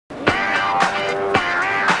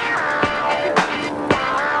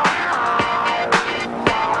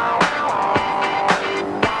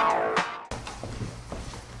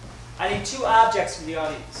objects from the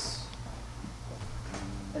audience?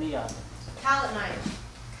 Any objects? Palette knife.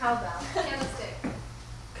 Cowbell. Candlestick.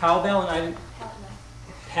 Cowbell and I.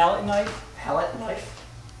 Palette knife. Palette knife.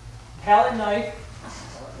 Palette knife.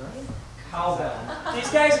 Cowbell.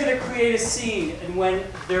 These guys are going to create a scene, and when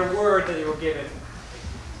their word that they were given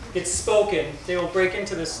gets spoken, they will break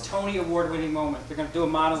into this Tony Award-winning moment. They're going to do a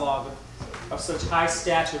monologue of such high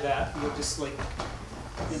stature that you'll just like,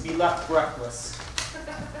 you'll be left breathless.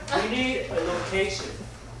 We need a location.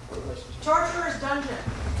 Torturer's Dungeon.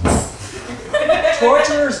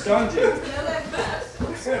 Torturer's Dungeon.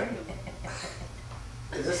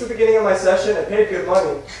 Is this the beginning of my session? I paid good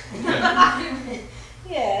money.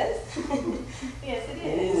 Yes. Yes, it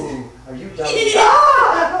is. Ooh, are you done?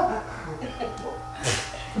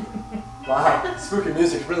 Wow, spooky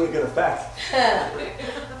music, really good effect.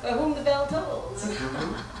 For whom the bell tolls.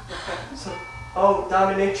 So, oh,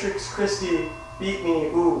 Dominatrix Christie beat me,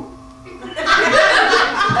 ooh.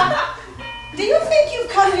 Do you think you've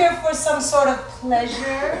come here for some sort of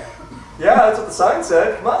pleasure? Yeah, that's what the sign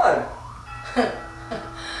said. Come on.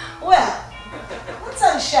 Well, let's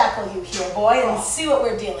unshackle you here, boy, and see what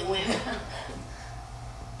we're dealing with.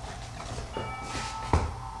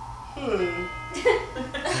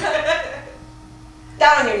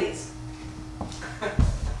 Down on your knees.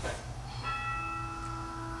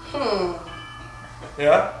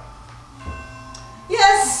 Yeah?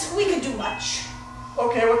 Yes, we could do much.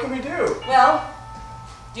 Okay, what can we do? Well,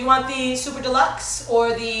 do you want the super deluxe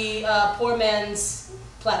or the poor man's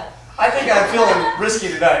platter? I think I'm feeling risky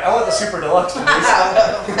tonight. I want the super deluxe, please.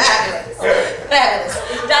 Fabulous. Fabulous.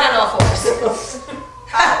 Down on all fours.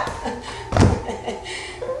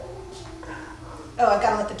 Oh, I've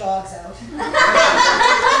got to let the dogs out.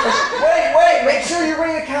 Wait, make sure you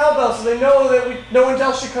ring the cowbell so they know that no one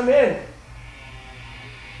else should come in.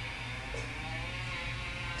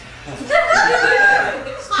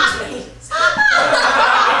 Excuse me.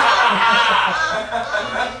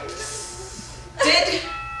 Did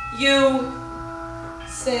you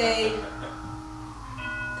say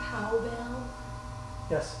cowbell?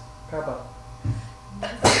 Yes, cowbell.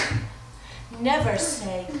 Never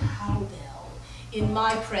say cowbell in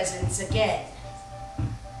my presence again.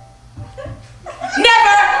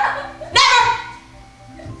 Never! Never!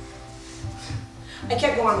 I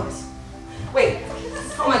can't go on with this. Wait.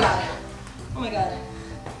 Oh my god. Oh my god.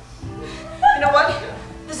 You know what?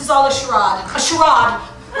 This is all a charade. A charade.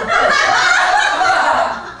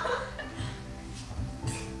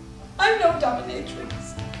 I'm no dominatrix.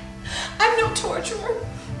 I'm no torturer.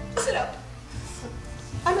 Sit up.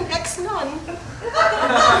 I'm an ex-nun.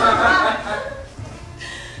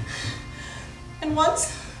 And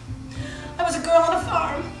once, I was a girl on a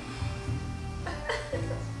farm.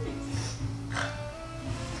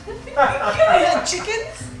 We had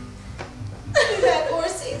chickens. We had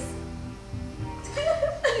horses.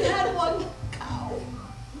 We had one cow.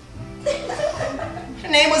 Her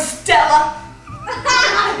name was Stella.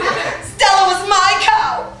 Stella was my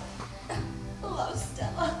cow. I love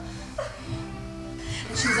Stella.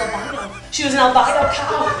 And she was albino. She was an albino cow.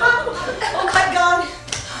 Oh my God.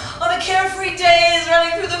 Oh, the carefree days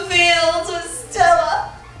running through the fields with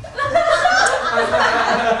Stella.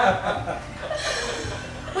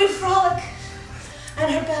 We'd frolic.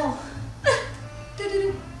 And her bell.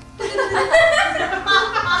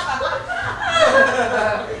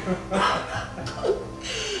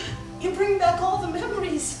 You bring back all the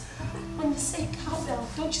memories when you say cowbell,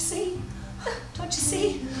 don't you see? Don't you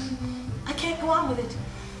see? I can't go on with it.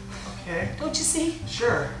 Okay. Don't you see?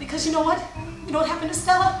 Sure. Because you know what? You know what happened to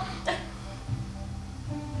Stella?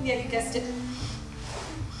 Yeah, you guessed it.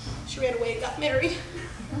 She ran away and got married.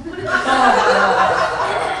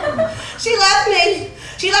 She left me.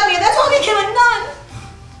 She left me, and that's why I became a nun.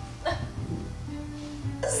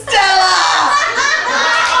 Stella!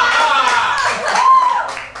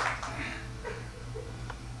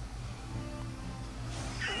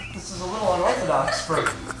 This is a little unorthodox for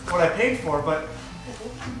what I paid for, but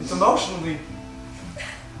it's emotionally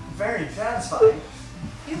very satisfying.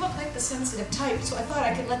 You look like the sensitive type, so I thought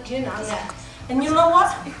I could let you in on that. And you know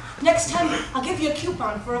what? Next time, I'll give you a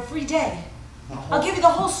coupon for a free day. I'll give you the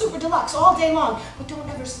whole super deluxe all day long. But don't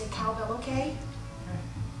ever say cowbell, okay?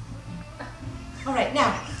 All right,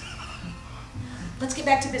 now, let's get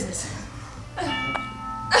back to business. I'm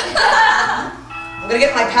gonna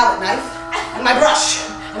get my palette knife and my brush,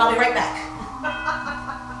 and I'll be right back.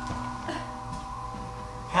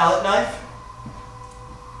 Palette knife?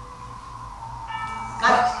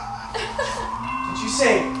 Did you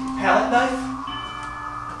say palette knife?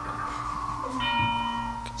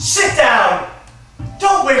 Sit down!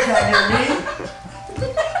 Don't wave that near me!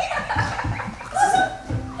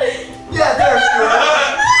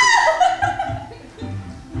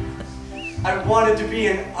 wanted to be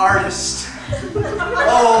an artist.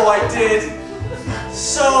 Oh, I did.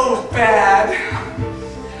 So bad.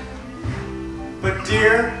 But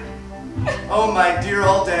dear, oh my dear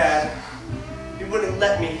old dad, he wouldn't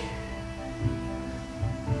let me.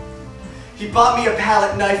 He bought me a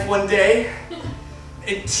palette knife one day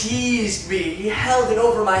and teased me. He held it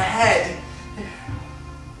over my head.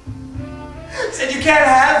 Said, "You can't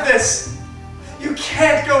have this. You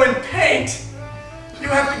can't go and paint. You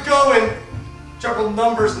have to go and juggle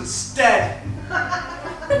numbers instead.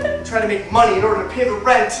 Try to make money in order to pay the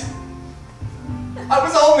rent." I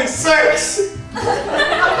was only 6.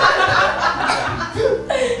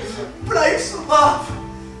 But I used to love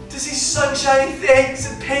to see sunshiny things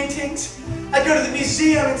and paintings. I'd go to the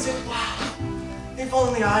museum and say, "Wow, if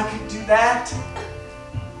only I could do that.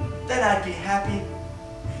 Then I'd be happy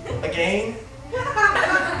again."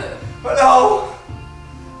 But no,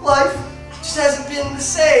 life just hasn't been the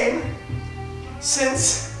same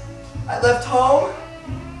since I left home,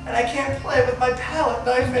 and I can't play with my palette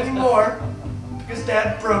knife anymore because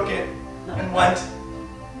Dad broke it and went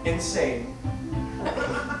insane.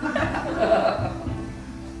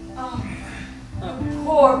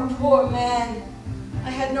 Oh, poor man. I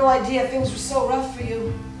had no idea things were so rough for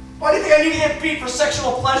you. Why do you think I need to get beat for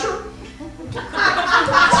sexual pleasure?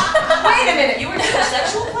 Wait a minute, you were for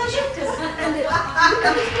sexual pleasure?